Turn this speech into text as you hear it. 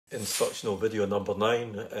instructional video number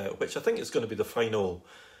 9, which I think is going to be the final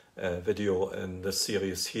video in this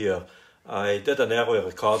series here. I did an earlier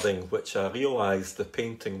recording which I realised the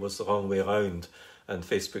painting was the wrong way around, and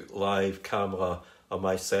Facebook Live camera on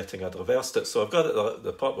my setting I'd reversed it, so I've got it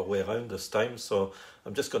the proper way around this time. So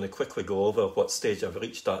I'm just going to quickly go over what stage I've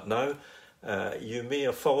reached at now. You may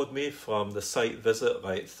have followed me from the site visit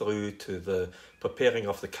right through to the preparing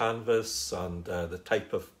of the canvas and the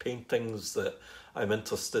type of paintings that I'm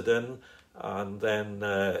interested in, and then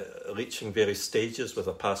reaching various stages with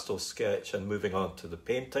a pastel sketch and moving on to the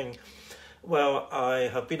painting. Well, I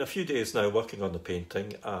have been a few days now working on the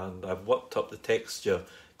painting, and I've worked up the texture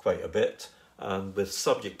quite a bit, and the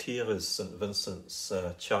subject here is St Vincent's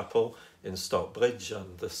Chapel in Stockbridge,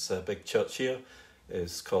 and this big church here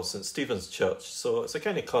is called St Stephen's Church, so it's a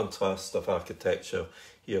kind of contrast of architecture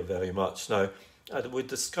here very much. Now, I would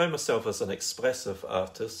describe myself as an expressive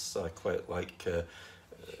artist. I quite like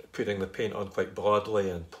putting the paint on quite broadly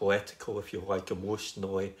and poetical, if you like,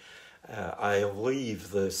 emotionally. I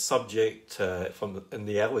leave the subject in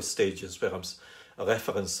the early stages where I'm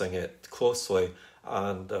referencing it closely,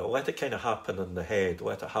 and let it kind of happen in the head,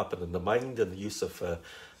 let it happen in the mind, and the use of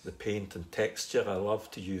the paint and texture. I love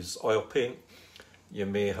to use oil paint. You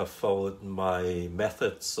may have followed my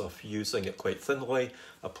methods of using it quite thinly,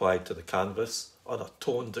 applied to the canvas on a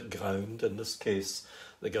toned ground. In this case,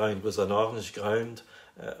 the ground was an orange ground,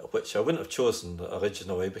 which I wouldn't have chosen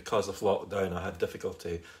originally. Because of lockdown, I had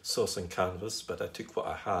difficulty sourcing canvas, but I took what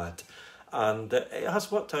I had. And it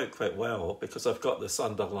has worked out quite well, because I've got this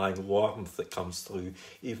underlying warmth that comes through,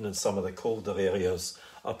 even in some of the colder areas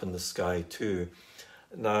up in the sky too.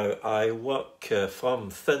 Now, I work from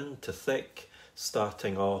thin to thick,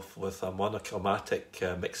 starting off with a monochromatic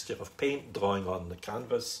mixture of paint, drawing on the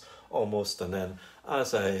canvas almost, and then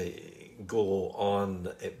as I go on,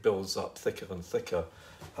 it builds up thicker and thicker.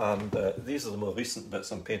 And these are the more recent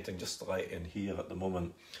bits I'm painting, just right in here at the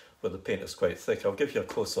moment, where the paint is quite thick. I'll give you a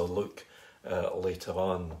closer look later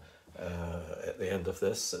on at the end of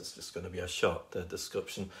this. It's just going to be a short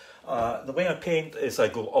description. The way I paint is I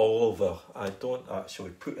go all over. I don't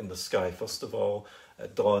actually put in the sky first of all,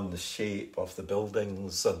 draw in the shape of the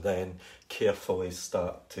buildings, and then carefully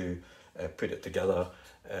start to put it together.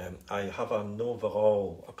 I have an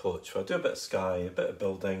overall approach where I do a bit of sky, a bit of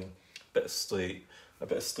building, a bit of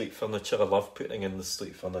street furniture. I love putting in the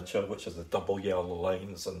street furniture, which is the double yellow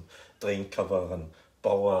lines and drain cover and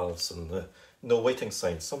bollards and the no waiting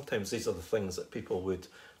signs. Sometimes these are the things that people would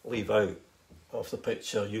leave out of the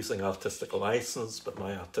picture using artistic license, but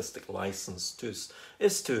my artistic license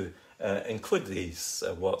is to include these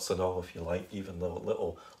warts and all, if you like, even the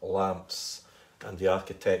little lamps and the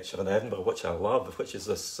architecture in Edinburgh, which I love, which is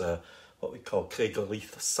this what we call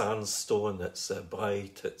Craigleith sandstone. It's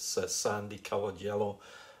bright, it's sandy coloured yellow,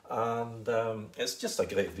 and it's just a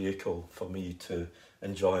great vehicle for me to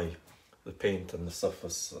enjoy the paint and the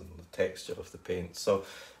surface and the texture of the paint. So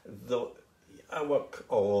I work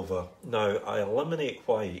all over. Now, I eliminate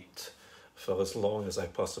white for as long as I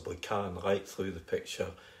possibly can, right through the picture,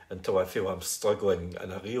 until I feel I'm struggling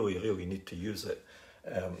and I really, really need to use it.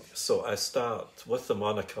 So I start with the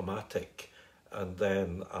monochromatic, and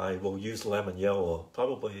then I will use lemon yellow,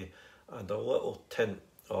 probably, and a little tint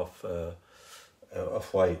of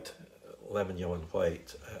white, lemon yellow and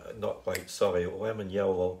white, not white, sorry, lemon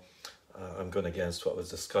yellow. I'm going against what I was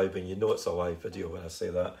describing. You know it's a live video when I say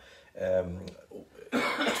that.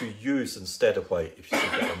 To use instead of white, if you see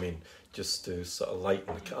what I mean, just to sort of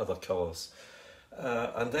lighten the other colours.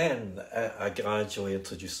 And then I gradually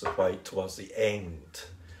introduce the white towards the end.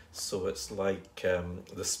 So it's like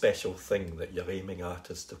the special thing that you're aiming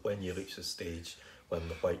at is to when you reach the stage when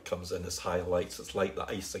the white comes in as highlights. It's like the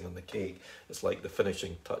icing on the cake. It's like the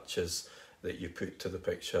finishing touches that you put to the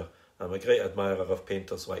picture. I'm a great admirer of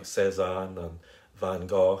painters like Cézanne and Van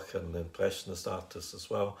Gogh and Impressionist artists as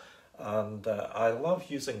well. And I love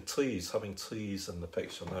using trees, having trees in the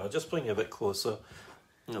picture. Now I'll just bring you a bit closer,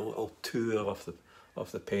 a little tour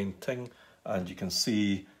of the painting, and you can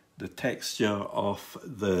see the texture of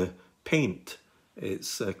the paint.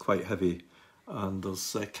 It's quite heavy, and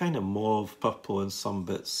there's kind of mauve purple in some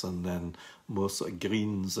bits, and then more sort of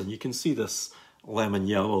greens, and you can see this lemon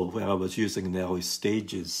yellow where I was using in the early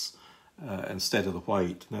stages instead of the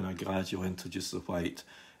white. And then I gradually introduce the white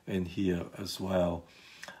in here as well.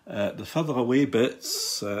 The further away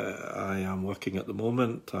bits I am working at the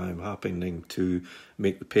moment, I'm happening to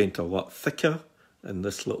make the paint a lot thicker in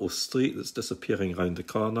this little street that's disappearing around the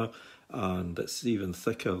corner, and it's even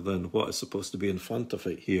thicker than what is supposed to be in front of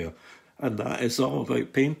it here. And that is all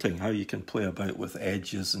about painting, how you can play about with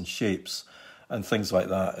edges and shapes and things like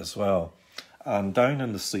that as well. And down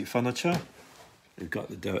in the street furniture, we've got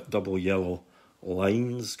the double yellow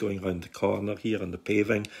lines going around the corner here on the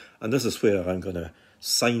paving. And this is where I'm going to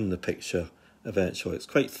sign the picture eventually. It's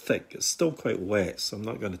quite thick, it's still quite wet, so I'm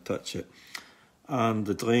not going to touch it. And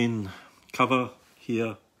the drain cover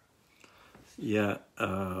here, yeah,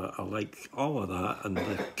 I like all of that, and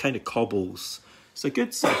the kind of cobbles. It's a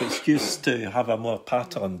good sort of excuse to have a more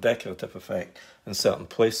pattern decorative effect in certain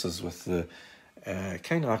places with the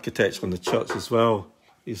kind of architecture in the church as well.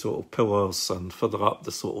 These little pillars and further up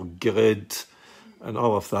this little grid, and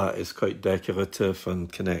all of that is quite decorative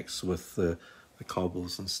and connects with the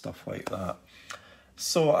cobbles and stuff like that.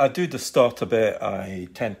 So I do distort a bit, I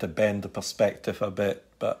tend to bend the perspective a bit,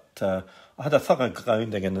 but I had a thorough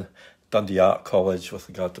grounding in Dundee Art College with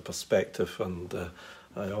regard to perspective, and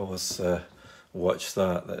I always watch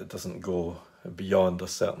that it doesn't go beyond a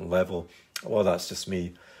certain level. Well, that's just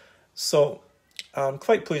me. So I'm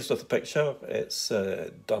quite pleased with the picture. It's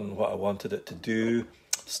done what I wanted it to do.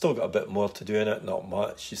 Still got a bit more to do in it, not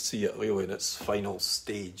much. You see it really in its final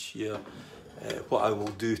stage here. What I will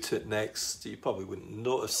do to it next, you probably wouldn't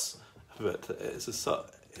notice, but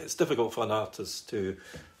it's difficult for an artist to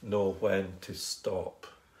know when to stop.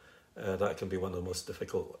 That can be one of the most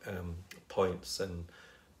difficult points in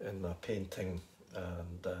a painting,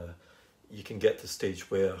 and you can get to the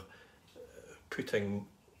stage where putting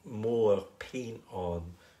more paint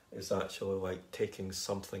on is actually like taking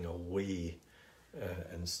something away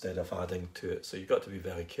instead of adding to it. So you've got to be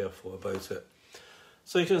very careful about it.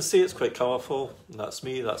 So you can see it's quite colourful. That's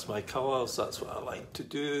me, that's my colours, that's what I like to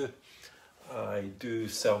do. I do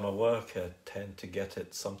sell my work. I tend to get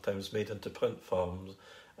it sometimes made into print forms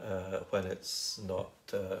when it's not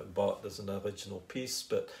bought as an original piece,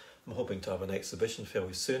 but I'm hoping to have an exhibition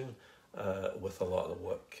fairly soon with a lot of the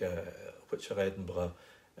work which are Edinburgh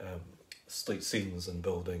street scenes and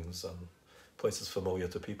buildings and places familiar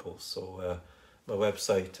to people. So my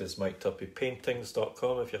website is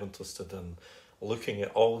miketuppypaintings.com if you're interested in looking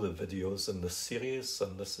at all the videos in this series,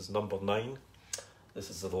 and this is number 9. This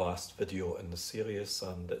is the last video in the series,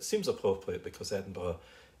 and it seems appropriate because Edinburgh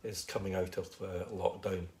is coming out of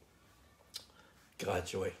lockdown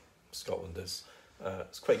gradually. Scotland is.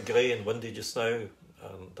 It's quite grey and windy just now,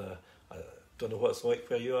 and I don't know what it's like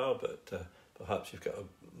where you are, but perhaps you've got a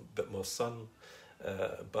bit more sun.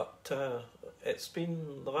 But it's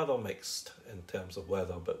been rather mixed in terms of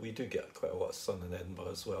weather, but we do get quite a lot of sun in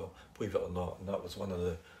Edinburgh as well, believe it or not, and that was one of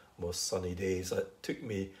the most sunny days. It took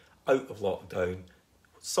me out of lockdown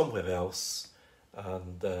somewhere else,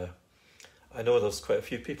 and I know there's quite a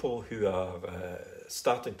few people who are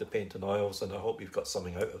starting to paint in oils, and I hope you've got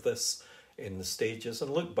something out of this in the stages,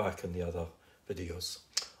 and look back in the other videos.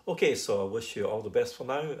 Okay, so I wish you all the best for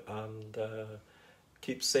now, and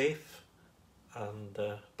keep safe, and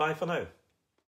bye for now.